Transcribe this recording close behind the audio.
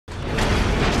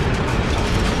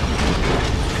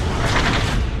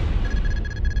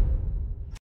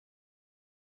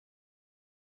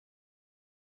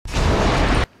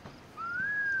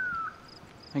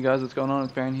Hey guys, what's going on?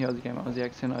 It's Baron here. How's the game? I was the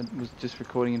accent. I was just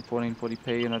recording in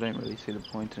 1440p and I don't really see the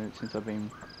point in it since I've been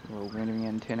rendering out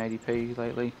in 1080p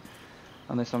lately.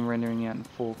 Unless I'm rendering out in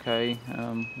 4K,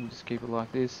 we'll just keep it like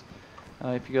this.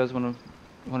 If you guys want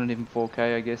it in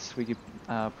 4K, I guess we could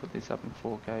put this up in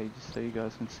 4K just so you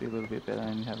guys can see a little bit better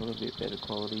and have a little bit better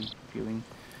quality viewing.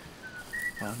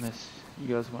 Unless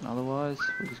you guys want otherwise,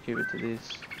 we'll just keep it to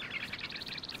this.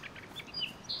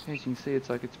 As you can see, it's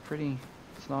pretty,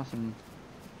 it's nice and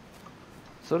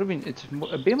it's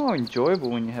a bit more enjoyable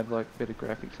when you have like better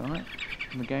graphics on it.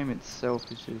 And the game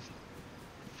itself is just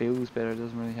feels better. It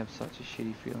doesn't really have such a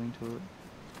shitty feeling to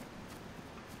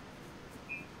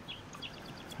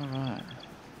it. Alright,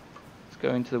 let's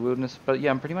go into the wilderness. But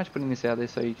yeah, I'm pretty much putting this out there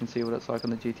so you can see what it's like on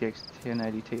the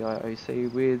GTX1080TI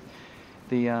OC with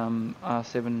the R7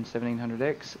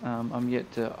 1700X.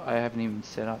 I haven't even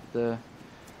set up the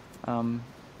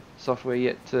software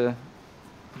yet to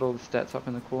put all the stats up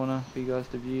in the corner for you guys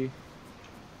to view.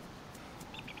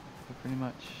 But pretty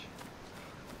much,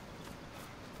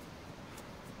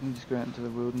 we'll just go out into the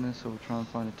wilderness, or we'll try and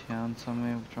find a town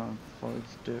somewhere. We'll try and follow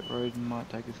this dirt road and might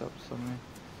take us up somewhere.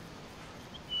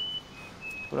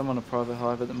 But I'm on a private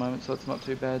hive at the moment, so it's not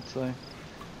too bad. So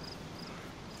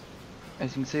as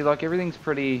you can see, like everything's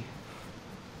pretty.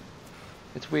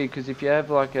 It's weird because if you have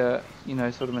like a,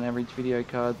 sort of an average video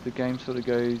card, the game sort of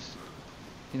goes,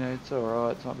 it's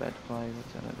alright, it's not bad to play,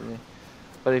 what's that over there?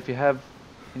 But if you have,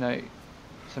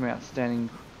 some outstanding,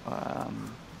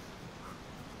 an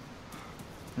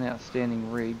outstanding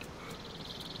rig,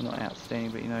 well, not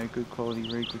outstanding, but good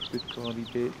quality rig with good quality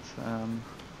bits, a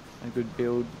good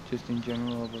build just in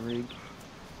general of a rig,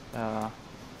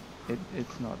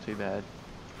 it's not too bad.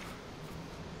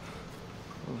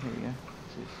 Oh, here we go.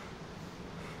 What's this?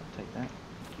 I'll take that.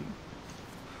 Thank you.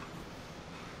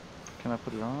 Can I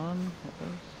put it on?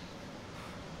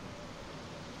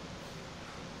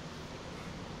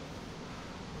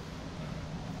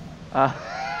 Oh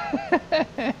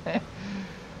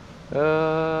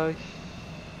shit.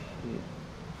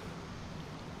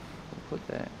 We'll put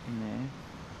that in there.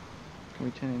 Can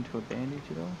we turn it into a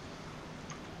bandage at all?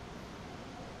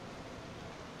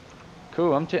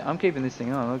 Cool, I'm keeping this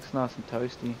thing on. It looks nice and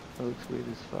toasty. It looks weird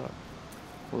as fuck.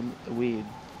 Well, weird.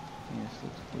 Yes, it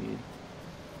looks weird.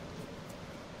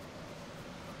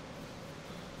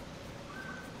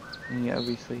 And yeah,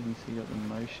 obviously you can see got the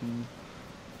motion.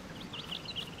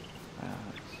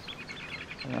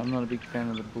 I'm not a big fan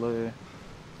of the blur.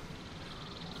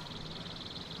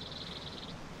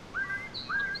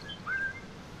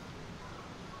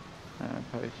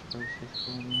 Post-process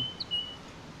quality.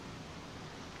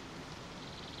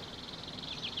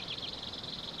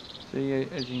 So yeah,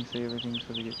 as you can see, everything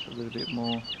sort of gets a little bit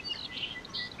more.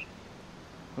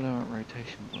 But I want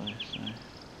rotation blur, so.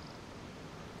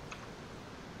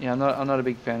 Yeah, I'm not a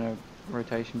big fan of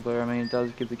rotation blur. I mean, it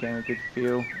does give the game a good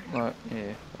feel. Like,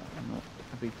 yeah, but I'm not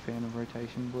a big fan of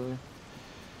rotation blur.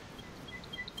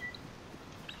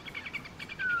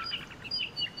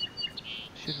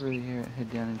 Should really head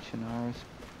down in Chinaris,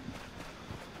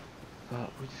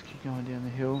 but we just keep going down the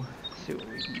hill, see what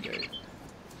we can go,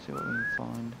 see what we can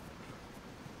find.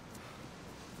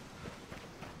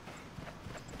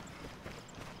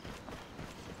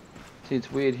 See,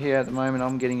 it's weird here at the moment.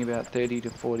 I'm getting about 30 to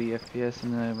 40 FPS,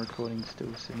 and the recording's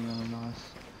still sitting on a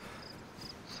nice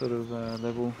sort of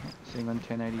level, sitting on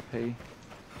 1080p.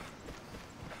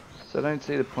 So I don't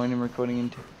see the point in recording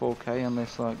into 4K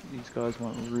unless like these guys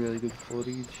want really good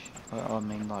footage. I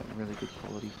mean like really good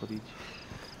quality footage.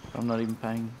 I'm not even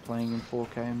playing in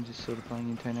 4K, I'm just sort of playing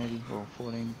in 1080 or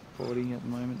 1440 at the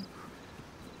moment.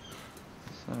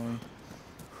 So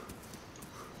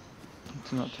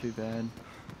it's not too bad.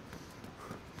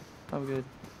 Oh, we've got a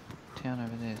town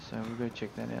over there, so we'll go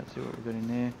check that out, see what we've got in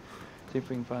there. See if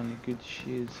we can find any good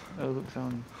shiz. Oh look,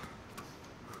 someone's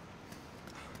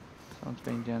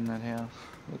been down that house,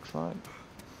 looks like.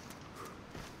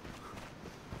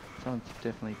 Someone's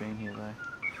definitely been here though.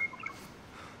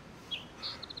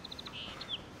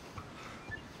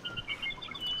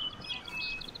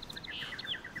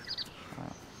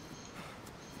 Right.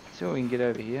 Let's see what we can get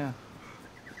over here.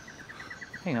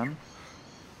 Hang on.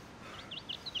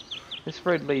 This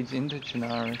road leads into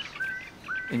Chinaris.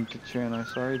 Into Cherno,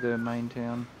 sorry, the main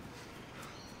town.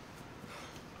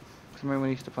 Because I remember when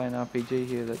we used to play an RPG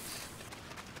here, that's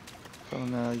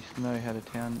someone used to know how to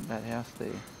town that house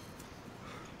there.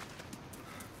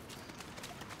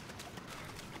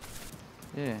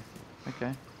 Yeah,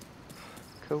 okay.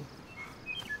 Cool.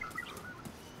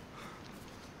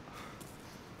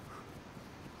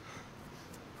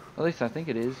 At least I think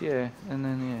it is, yeah. And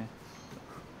then, yeah.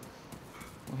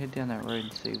 We'll head down that road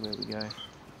and see where we go.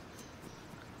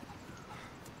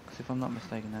 Because if I'm not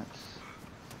mistaken, that's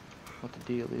what the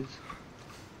deal is.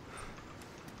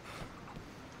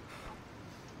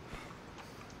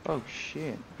 Oh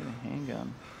shit, got a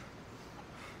handgun.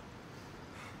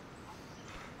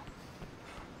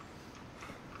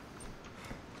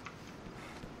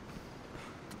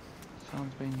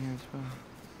 Someone's been here as well.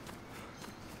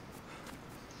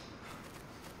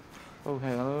 Oh,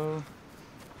 hello.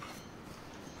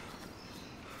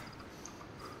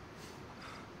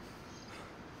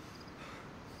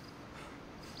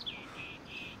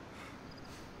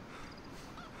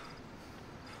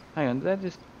 Hang on, did that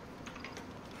just...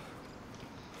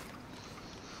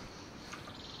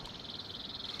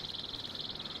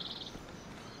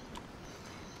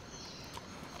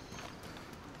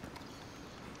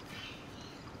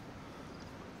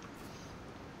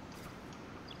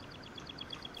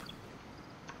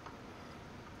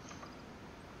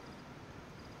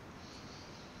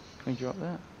 Can we drop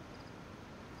that?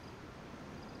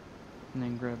 And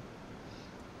then grab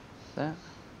that.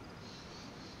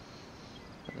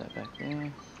 Put that back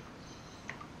there.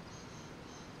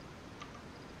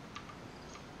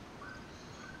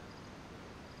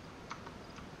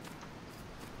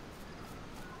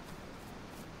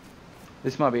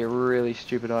 This might be a really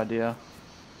stupid idea.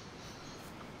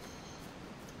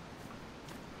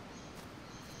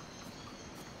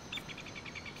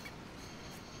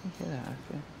 Look at that,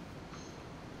 okay.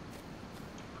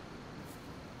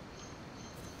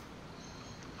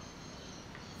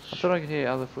 I thought I could hear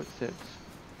other footsteps.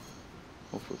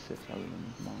 Or footsteps other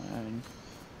than my own.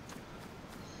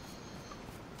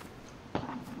 Alright,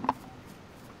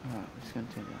 I'm just going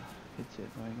to turn the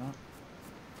headset way up.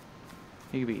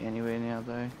 He could be anywhere now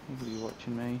though. He could be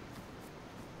watching me.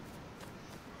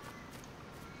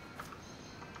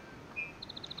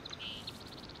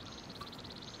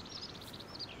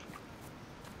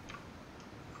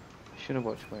 I should have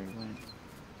watched where he went.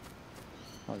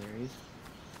 Oh, there he is.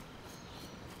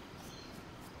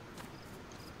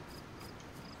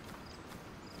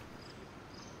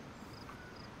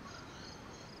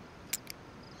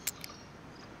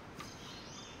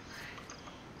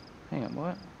 Hang on,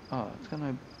 what? Oh, it's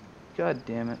gonna... God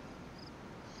damn it.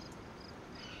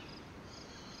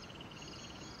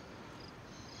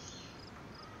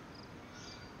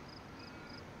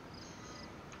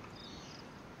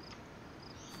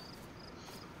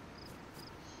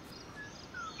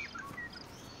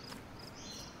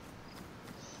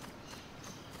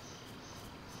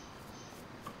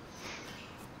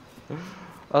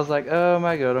 I was like, oh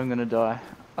my god, I'm gonna die.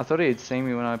 I thought he had seen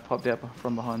me when I popped out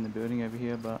from behind the building over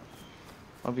here, but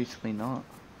obviously not.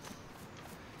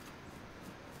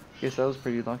 Guess I was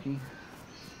pretty lucky.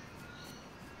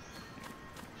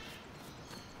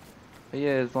 But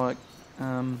yeah, it's like,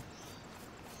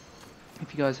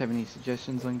 if you guys have any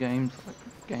suggestions on games,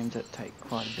 like games that take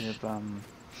quite a bit of,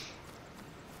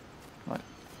 like,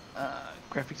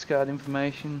 graphics card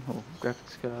information, or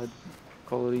graphics card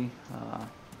quality,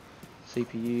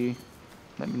 CPU,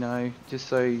 let me know, just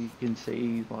so you can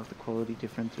see like the quality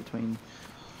difference between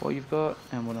what you've got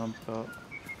and what I've got.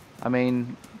 I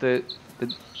mean, the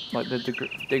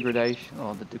degradation,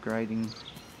 or the degrading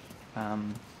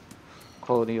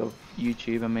quality of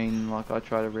YouTube. I mean, like, I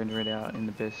try to render it out in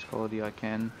the best quality I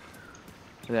can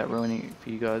without ruining it for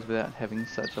you guys, without having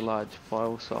such a large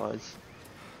file size.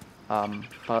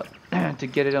 But to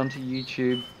get it onto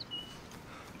YouTube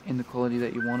in the quality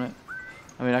that you want it,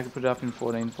 I mean, I could put it up in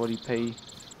 1440p,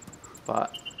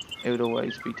 but it would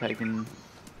always be taken,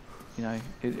 you know,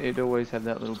 it'd always have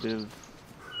that little bit of,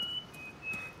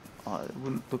 oh, it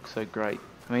wouldn't look so great.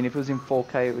 I mean, if it was in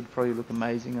 4K, it would probably look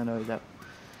amazing, I know that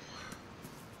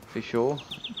for sure,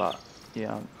 but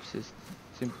yeah, it's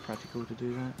impractical to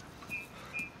do that.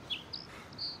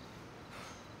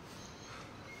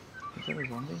 Is that a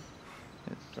zombie?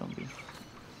 It's a zombie.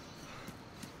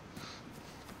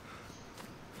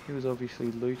 He was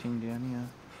obviously looting down here.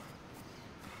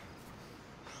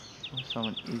 Or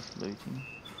someone is looting.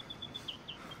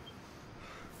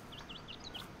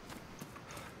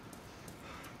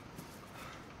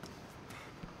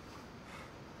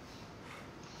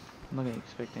 I'm not going to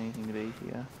expect anything to be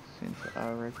here, since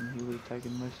I reckon he would have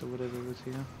taken most of whatever was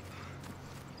here.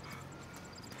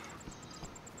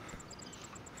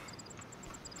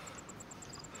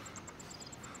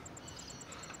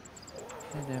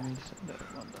 Hey, damage, no,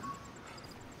 not done.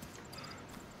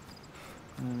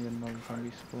 And then we got another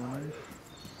zombie spawning.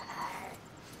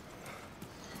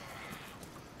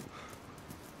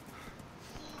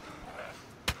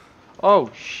 Oh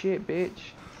shit, bitch!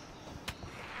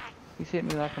 He's hit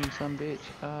me like I'm some bitch.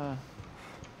 I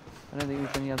don't think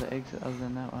there's any other exit other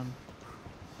than that one.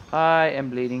 I am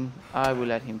bleeding. I will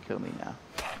let him kill me now.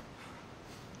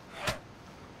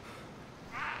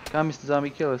 Come, Mr. Zombie,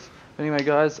 kill us. But anyway,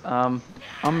 guys, I'm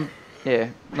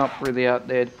not really out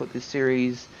there to put this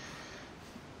series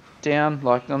down.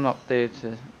 Like, I'm not there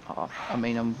to. I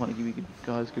mean, I want to give you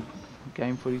guys good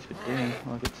game footage, but damn,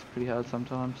 like, it's pretty hard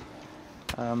sometimes.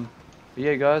 But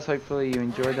yeah, guys, hopefully you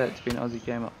enjoyed that. It's been Aussie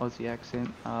Gamer, Aussie accent.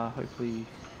 Hopefully,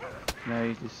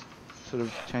 this sort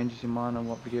of changes your mind on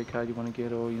what video card you want to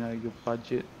get, or your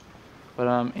budget. But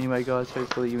anyway, guys,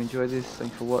 hopefully you enjoyed this.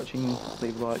 Thanks for watching.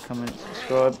 Leave a like, comment,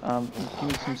 subscribe. Give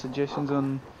me some suggestions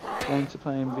on games to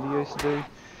play and videos to do.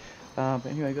 But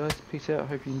anyway, guys, peace out.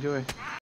 Hope you enjoy.